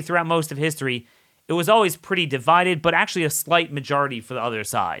 generally throughout most of history, it was always pretty divided, but actually a slight majority for the other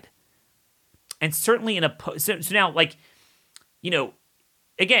side. And certainly so now,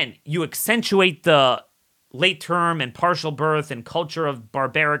 again, you accentuate the late term and partial birth and culture of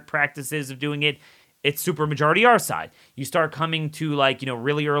barbaric practices of doing it. It's super majority our side. You start coming to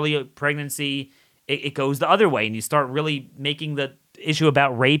really early pregnancy, it goes the other way. And you start really making the issue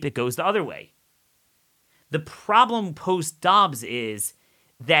about rape, it goes the other way. The problem post-Dobbs is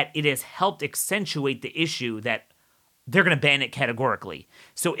that it has helped accentuate the issue that they're going to ban it categorically.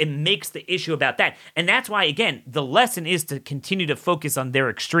 So it makes the issue about that. And that's why, again, the lesson is to continue to focus on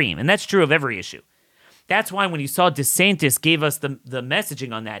their extreme. And that's true of every issue. That's why when you saw DeSantis gave us the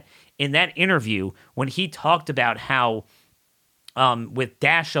messaging on that, in that interview, when he talked about how, with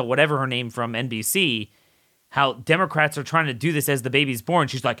Dasha, whatever her name from NBC, how Democrats are trying to do this as the baby's born,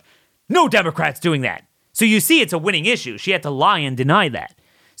 she's like, no Democrats doing that. So you see it's a winning issue. She had to lie and deny that.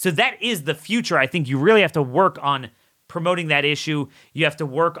 So that is the future. I think you really have to work on promoting that issue. You have to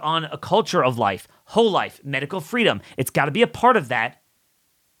work on a culture of life, whole life, medical freedom. It's got to be a part of that.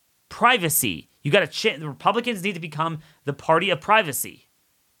 Privacy. You got to the Republicans need to become the party of privacy.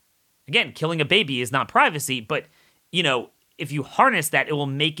 Again, killing a baby is not privacy, but if you harness that, it will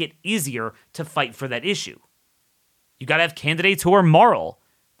make it easier to fight for that issue. You got to have candidates who are moral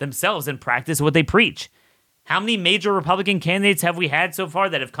themselves and practice what they preach. How many major Republican candidates have we had so far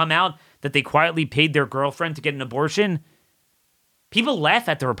that have come out that they quietly paid their girlfriend to get an abortion? People laugh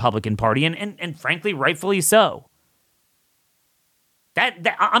at the Republican Party, and frankly, rightfully so.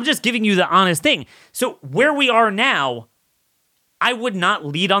 That I'm just giving you the honest thing. So where we are now, I would not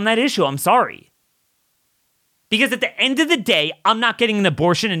lead on that issue. I'm sorry. Because at the end of the day, I'm not getting an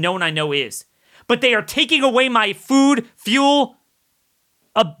abortion, and no one I know is. But they are taking away my food, fuel,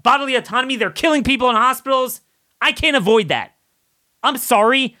 bodily autonomy. They're killing people in hospitals. I can't avoid that. I'm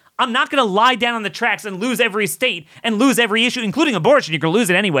sorry. I'm not going to lie down on the tracks and lose every state and lose every issue, including abortion. You're going to lose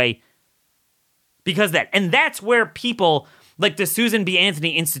it anyway. Because of that. And that's where people like the Susan B.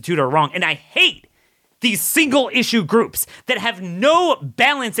 Anthony Institute are wrong. And I hate these single issue groups that have no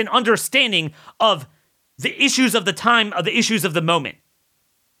balance and understanding of the issues of the time, of the issues of the moment.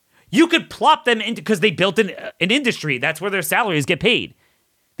 You could plop them into, because they built an industry. That's where their salaries get paid.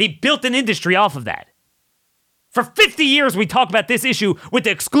 They built an industry off of that. For 50 years, we talk about this issue with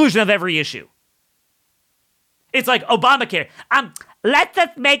the exclusion of every issue. It's like Obamacare. Let's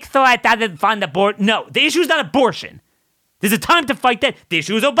just make sure it doesn't fund abortion. No, the issue is not abortion. There's a time to fight that. The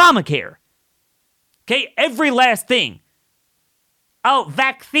issue is Obamacare. Okay, every last thing. Oh,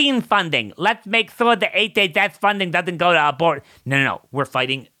 vaccine funding. Let's make sure the 8-day death funding doesn't go to abortion. No. We're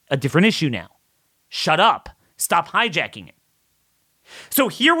fighting a different issue now. Shut up. Stop hijacking it. So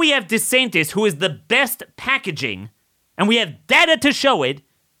here we have DeSantis, who is the best packaging, and we have data to show it,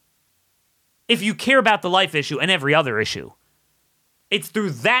 if you care about the life issue and every other issue. It's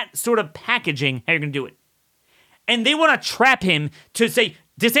through that sort of packaging how you're going to do it. And they want to trap him to say,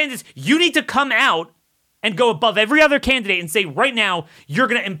 DeSantis, you need to come out and go above every other candidate and say, right now, you're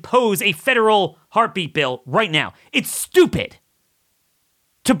going to impose a federal heartbeat bill right now. It's stupid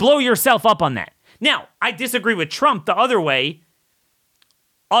to blow yourself up on that. Now, I disagree with Trump the other way,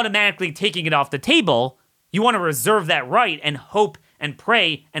 automatically taking it off the table. You want to reserve that right and hope and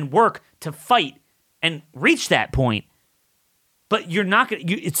pray and work to fight and reach that point. But you're not going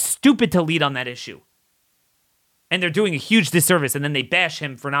to, it's stupid to lead on that issue. And they're doing a huge disservice, and then they bash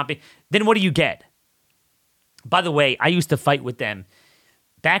him for not being, then what do you get? By the way, I used to fight with them.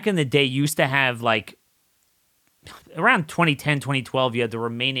 Back in the day, you used to have like, around 2010, 2012, you had the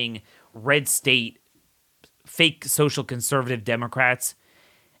remaining red state, fake social conservative Democrats.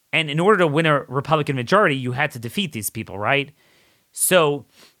 And in order to win a Republican majority, you had to defeat these people, right? So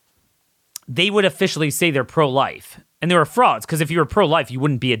they would officially say they're pro-life. And they were frauds, because if you were pro-life, you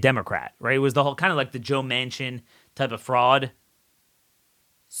wouldn't be a Democrat, right? It was the whole kind of like the Joe Manchin type of fraud.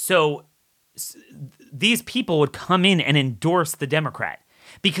 So these people would come in and endorse the Democrat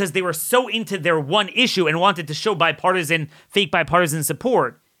because they were so into their one issue and wanted to show fake bipartisan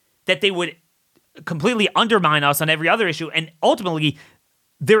support that they would completely undermine us on every other issue and ultimately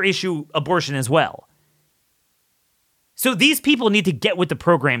their issue, abortion, as well. So these people need to get with the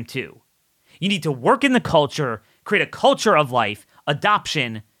program too. You need to work in the culture, create a culture of life,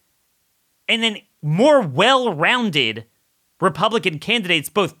 adoption, and then more well-rounded Republican candidates,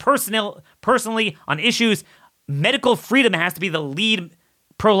 both personally on issues. Medical freedom has to be the lead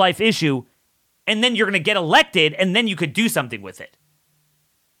pro-life issue, and then you're going to get elected, and then you could do something with it.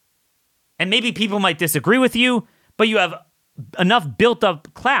 And maybe people might disagree with you, but you have enough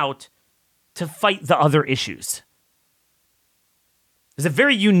built-up clout to fight the other issues. It's a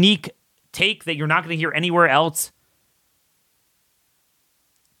very unique take that you're not going to hear anywhere else.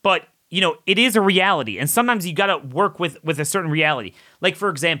 But it is a reality, and sometimes you got to work with a certain reality. Like, for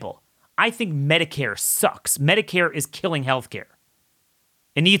example, I think Medicare sucks. Medicare is killing healthcare.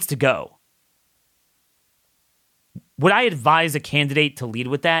 It needs to go. Would I advise a candidate to lead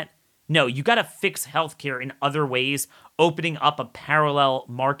with that? No, you got to fix healthcare in other ways, opening up a parallel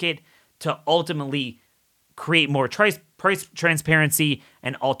market to ultimately create more price transparency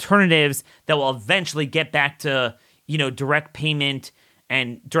and alternatives that will eventually get back to, direct payment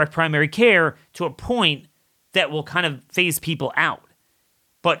and direct primary care to a point that will kind of phase people out.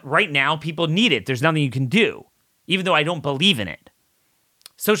 But right now, people need it. There's nothing you can do, even though I don't believe in it.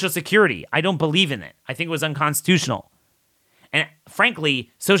 Social Security, I don't believe in it. I think it was unconstitutional. And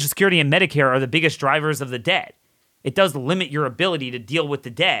frankly, Social Security and Medicare are the biggest drivers of the debt. It does limit your ability to deal with the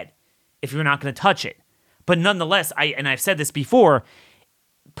debt if you're not going to touch it. But nonetheless, I've said this before,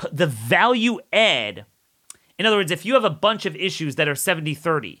 the value add. In other words, if you have a bunch of issues that are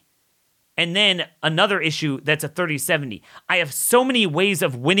 70-30, and then another issue that's a 30-70, I have so many ways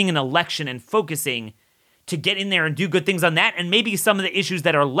of winning an election and focusing to get in there and do good things on that, and maybe some of the issues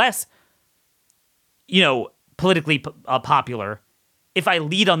that are less, politically popular, if I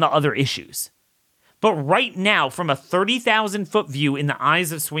lead on the other issues. But right now, from a 30,000-foot view in the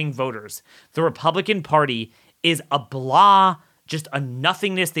eyes of swing voters, the Republican Party is a blah, just a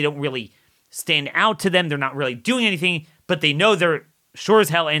nothingness. They don't really stand out to them. They're not really doing anything, but they know they're sure as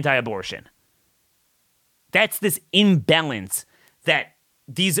hell anti-abortion. That's this imbalance that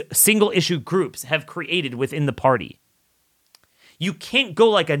these single-issue groups have created within the party. You can't go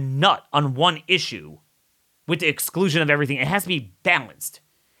like a nut on one issue with the exclusion of everything. It has to be balanced.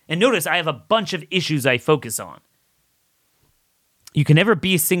 And notice I have a bunch of issues I focus on. You can never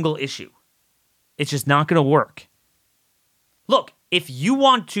be a single issue. It's just not going to work. Look, if you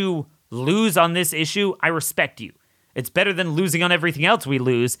want to lose on this issue, I respect you. It's better than losing on everything else we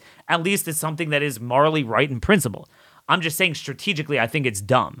lose. At least it's something that is morally right in principle. I'm just saying strategically, I think it's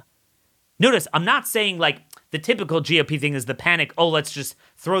dumb. Notice, I'm not saying like the typical GOP thing is the panic, let's just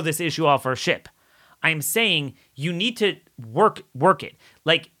throw this issue off our ship. I'm saying you need to work it.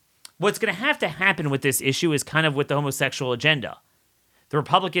 Like, what's going to happen with this issue is kind of with the homosexual agenda. The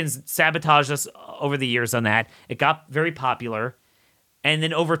Republicans sabotaged us over the years on that. It got very popular. And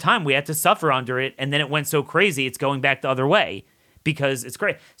then over time, we had to suffer under it. And then it went so crazy, it's going back the other way because it's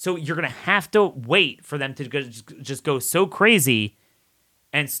great. So you're going to have to wait for them to just go so crazy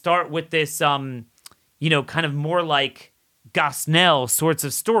and start with this, kind of more like Gosnell sorts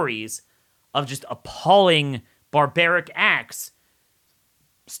of stories of just appalling, barbaric acts,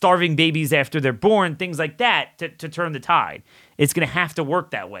 starving babies after they're born, things like that, to turn the tide. It's going to have to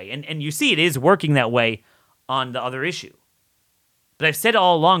work that way. And you see it is working that way on the other issue. But I've said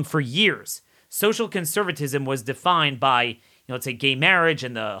all along for years, social conservatism was defined by, let's say gay marriage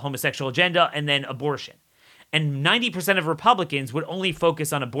and the homosexual agenda and then abortion. And 90% of Republicans would only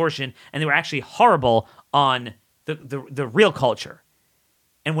focus on abortion, and they were actually horrible on the real culture.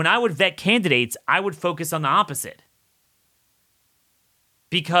 And when I would vet candidates, I would focus on the opposite.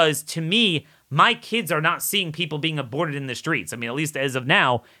 Because to me, my kids are not seeing people being aborted in the streets. I mean, at least as of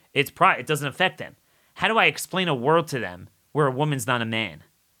now, it doesn't affect them. How do I explain a world to them where a woman's not a man?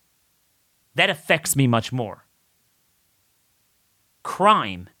 That affects me much more.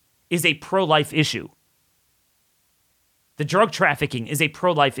 Crime is a pro-life issue. The drug trafficking is a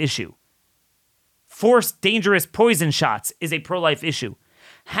pro-life issue. Forced, dangerous poison shots is a pro-life issue.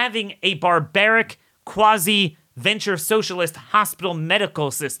 Having a barbaric, quasi-venture socialist hospital medical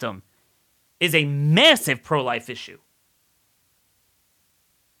system is a massive pro-life issue.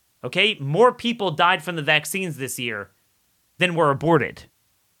 Okay? More people died from the vaccines this year than were aborted.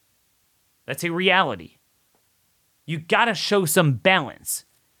 That's a reality. You gotta show some balance.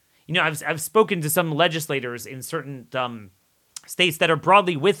 I've spoken to some legislators in certain states that are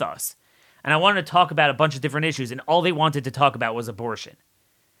broadly with us, and I wanted to talk about a bunch of different issues, and all they wanted to talk about was abortion.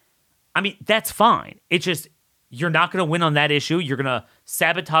 I mean, that's fine. It's just, you're not going to win on that issue. You're going to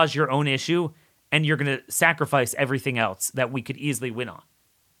sabotage your own issue, and you're going to sacrifice everything else that we could easily win on.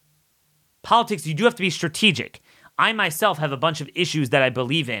 Politics, you do have to be strategic. I myself have a bunch of issues that I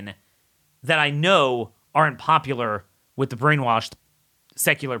believe in that I know aren't popular with the brainwashed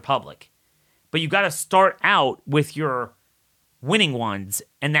secular public. But you got to start out with your winning ones,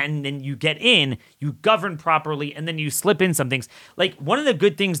 and then you get in, you govern properly, and then you slip in some things. Like, one of the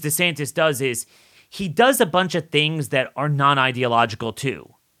good things DeSantis does is he does a bunch of things that are non-ideological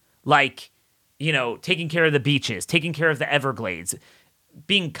too. Like, taking care of the beaches, taking care of the Everglades,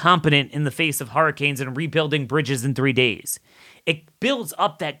 being competent in the face of hurricanes and rebuilding bridges in 3 days. It builds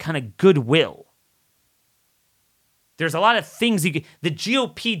up that kind of goodwill. There's a lot of things the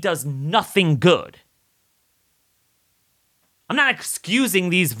GOP does nothing good. I'm not excusing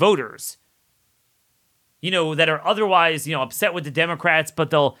these voters, that are otherwise, upset with the Democrats, but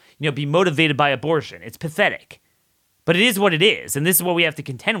they'll, be motivated by abortion. It's pathetic. But it is what it is, and this is what we have to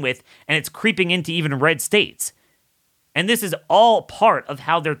contend with, and it's creeping into even red states. And this is all part of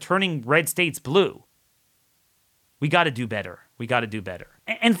how they're turning red states blue. We got to do better. We got to do better.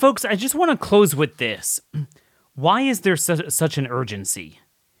 And folks, I just want to close with this. Why is there such an urgency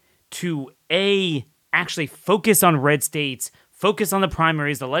to, actually focus on red states, focus on the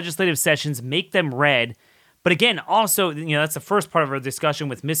primaries, the legislative sessions, make them red? But again, also, that's the first part of our discussion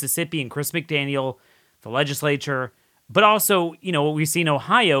with Mississippi and Chris McDaniel, the legislature. But also, what we see in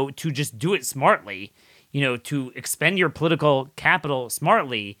Ohio, to just do it smartly, to expend your political capital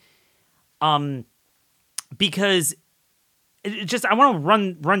smartly, because I want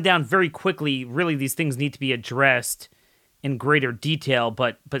to run down very quickly. Really, these things need to be addressed in greater detail,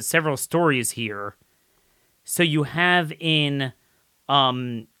 but several stories here. So you have in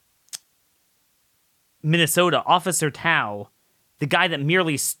Minnesota, Officer Tao, the guy that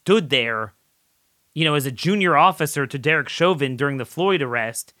merely stood there, as a junior officer to Derek Chauvin during the Floyd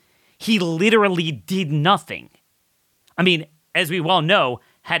arrest. He literally did nothing. I mean, as we well know,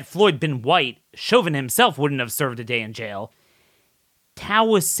 had Floyd been white, Chauvin himself wouldn't have served a day in jail. Tao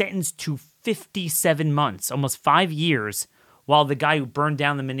was sentenced to 57 months, almost 5 years, while the guy who burned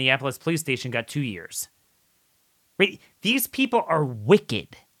down the Minneapolis police station got 2 years. Right? These people are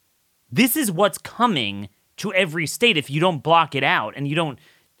wicked. This is what's coming to every state if you don't block it out, and you don't.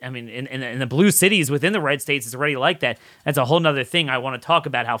 I mean, in the blue cities within the red states, it's already like that. That's a whole nother thing I want to talk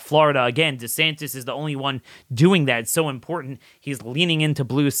about, how Florida, again, DeSantis is the only one doing that. It's so important. He's leaning into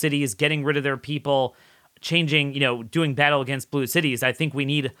blue cities, getting rid of their people, changing, doing battle against blue cities. I think we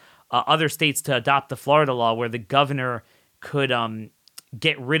need other states to adopt the Florida law where the governor could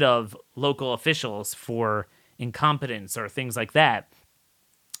get rid of local officials for incompetence or things like that.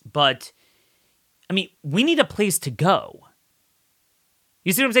 But, I mean, we need a place to go.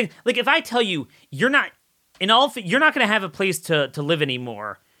 You see what I'm saying? Like, if I tell you you're not going to have a place to live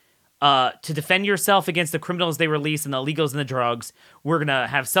anymore, to defend yourself against the criminals they release and the illegals and the drugs, we're going to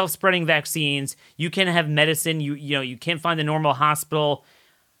have self-spreading vaccines. You can't have medicine. You can't find a normal hospital.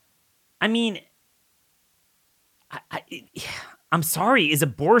 I mean, I'm sorry. Is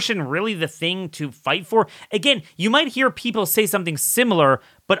abortion really the thing to fight for? Again, you might hear people say something similar,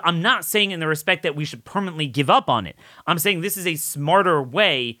 but I'm not saying in the respect that we should permanently give up on it. I'm saying this is a smarter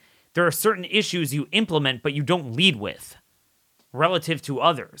way. There are certain issues you implement, but you don't lead with relative to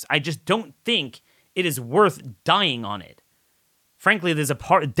others. I just don't think it is worth dying on it. Frankly, there's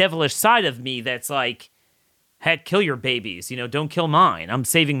a devilish side of me that's like, heck, kill your babies. Don't kill mine. I'm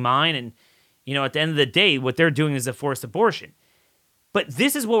saving mine. And, at the end of the day, what they're doing is a forced abortion. But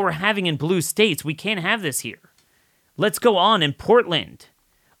this is what we're having in blue states. We can't have this here. Let's go on. In Portland,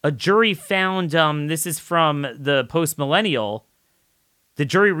 a jury found, this is from the Post Millennial, the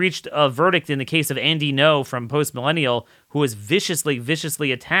jury reached a verdict in the case of Andy No from Post Millennial, who was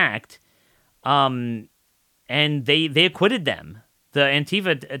viciously attacked, and they acquitted them, the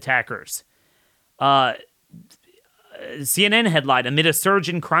Antifa attackers. CNN headline, amid a surge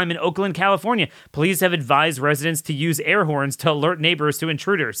in crime in Oakland, California, police have advised residents to use air horns to alert neighbors to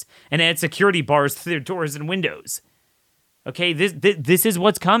intruders and add security bars to their doors and windows. Okay, this is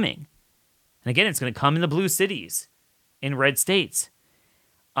what's coming. And again, it's going to come in the blue cities, in red states.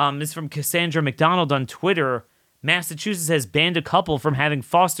 This is from Cassandra McDonald on Twitter. Massachusetts has banned a couple from having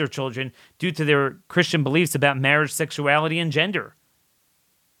foster children due to their Christian beliefs about marriage, sexuality, and gender.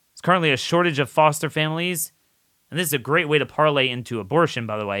 There's currently a shortage of foster families. And this is a great way to parlay into abortion,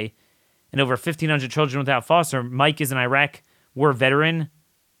 by the way. And over 1,500 children without foster. Mike is an Iraq war veteran.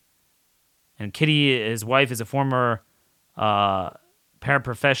 And Kitty, his wife, is a former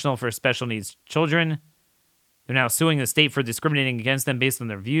paraprofessional for special needs children. They're now suing the state for discriminating against them based on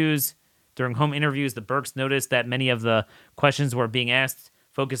their views. During home interviews, the Burks noticed that many of the questions were being asked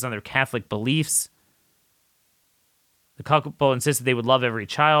focused on their Catholic beliefs. The couple insisted they would love every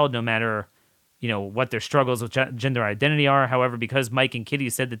child, no matter, what their struggles with gender identity are. However, because Mike and Kitty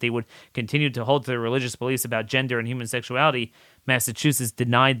said that they would continue to hold to their religious beliefs about gender and human sexuality, Massachusetts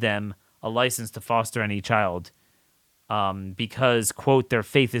denied them a license to foster any child because, quote, their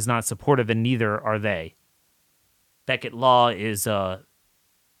faith is not supportive and neither are they. Beckett Law is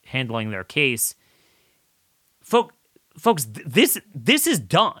handling their case. Folks, this is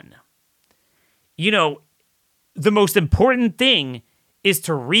done. The most important thing is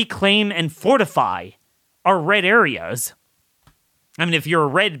to reclaim and fortify our red areas. I mean, if you're a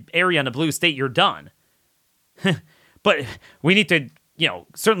red area in a blue state, you're done. But we need to,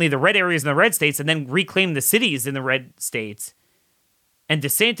 certainly the red areas in the red states and then reclaim the cities in the red states. And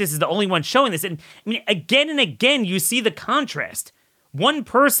DeSantis is the only one showing this. And I mean, again and again, you see the contrast. One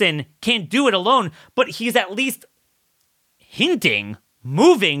person can't do it alone, but he's at least hinting,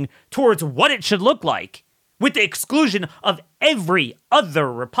 moving towards what it should look like, with the exclusion of every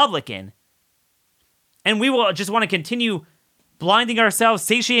other Republican. And we will just want to continue blinding ourselves,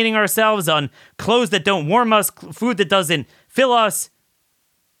 satiating ourselves on clothes that don't warm us, food that doesn't fill us,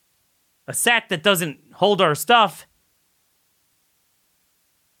 a sack that doesn't hold our stuff.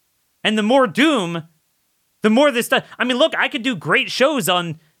 And the more doom, the more this stuff. I mean, look, I could do great shows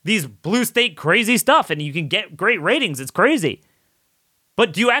on these blue state crazy stuff, and you can get great ratings. It's crazy.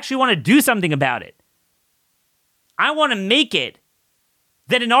 But do you actually want to do something about it? I want to make it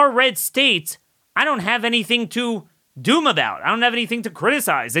that in our red states, I don't have anything to doom about. I don't have anything to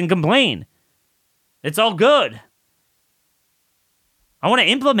criticize and complain. It's all good. I want to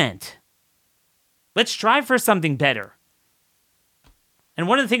implement. Let's strive for something better. And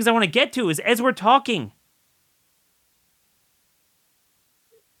one of the things I want to get to is, as we're talking,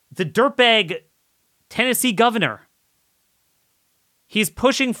 the dirtbag Tennessee governor, he's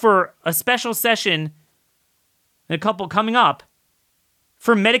pushing for a special session, and a couple coming up,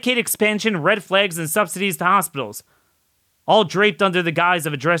 for Medicaid expansion, red flags, and subsidies to hospitals, all draped under the guise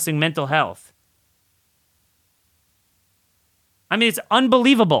of addressing mental health. I mean, it's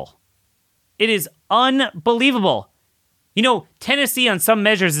unbelievable. It is unbelievable. Tennessee on some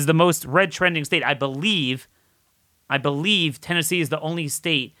measures is the most red trending state. I believe Tennessee is the only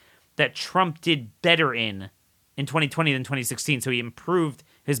state that Trump did better in 2020 than 2016, so he improved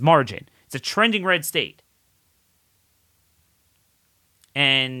his margin. It's a trending red state.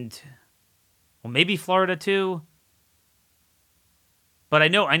 And, well, maybe Florida too. But I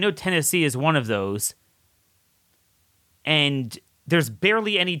know Tennessee is one of those. And there's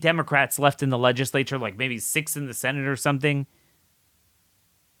barely any Democrats left in the legislature, like maybe 6 in the Senate or something.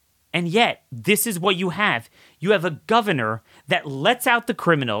 And yet, this is what you have. You have a governor that lets out the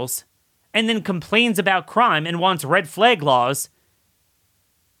criminals and then complains about crime and wants red flag laws.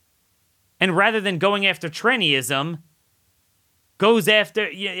 And rather than going after trannyism,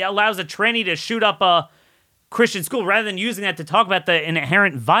 allows a tranny to shoot up a Christian school rather than using that to talk about the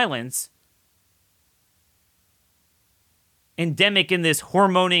inherent violence endemic in this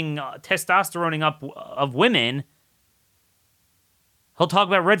hormoning, testosteroning up of women. He'll talk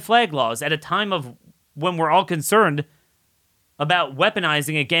about red flag laws at a time of when we're all concerned about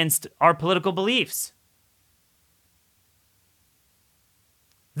weaponizing against our political beliefs.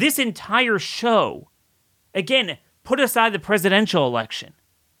 This entire show, again, put aside the presidential election.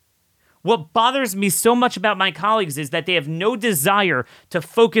 What bothers me so much about my colleagues is that they have no desire to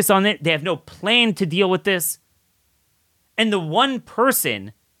focus on it. They have no plan to deal with this. And the one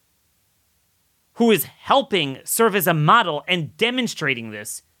person who is helping serve as a model and demonstrating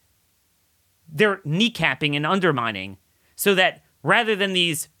this, they're kneecapping and undermining, so that rather than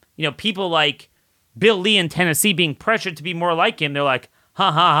these, people like Bill Lee in Tennessee being pressured to be more like him, they're like,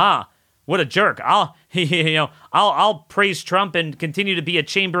 ha ha ha, what a jerk. I'll praise Trump and continue to be a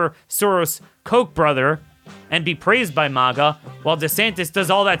Chamber Soros Koch brother and be praised by MAGA, while DeSantis does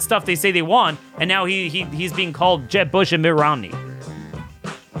all that stuff they say they want, and now he's being called Jeb Bush and Mitt Romney.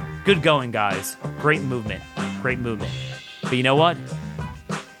 Good going, guys. Great movement. Great movement. But you know what?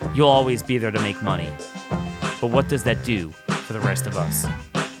 You'll always be there to make money. But what does that do for the rest of us?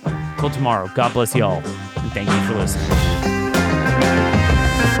 Till tomorrow, God bless y'all, and thank you for listening.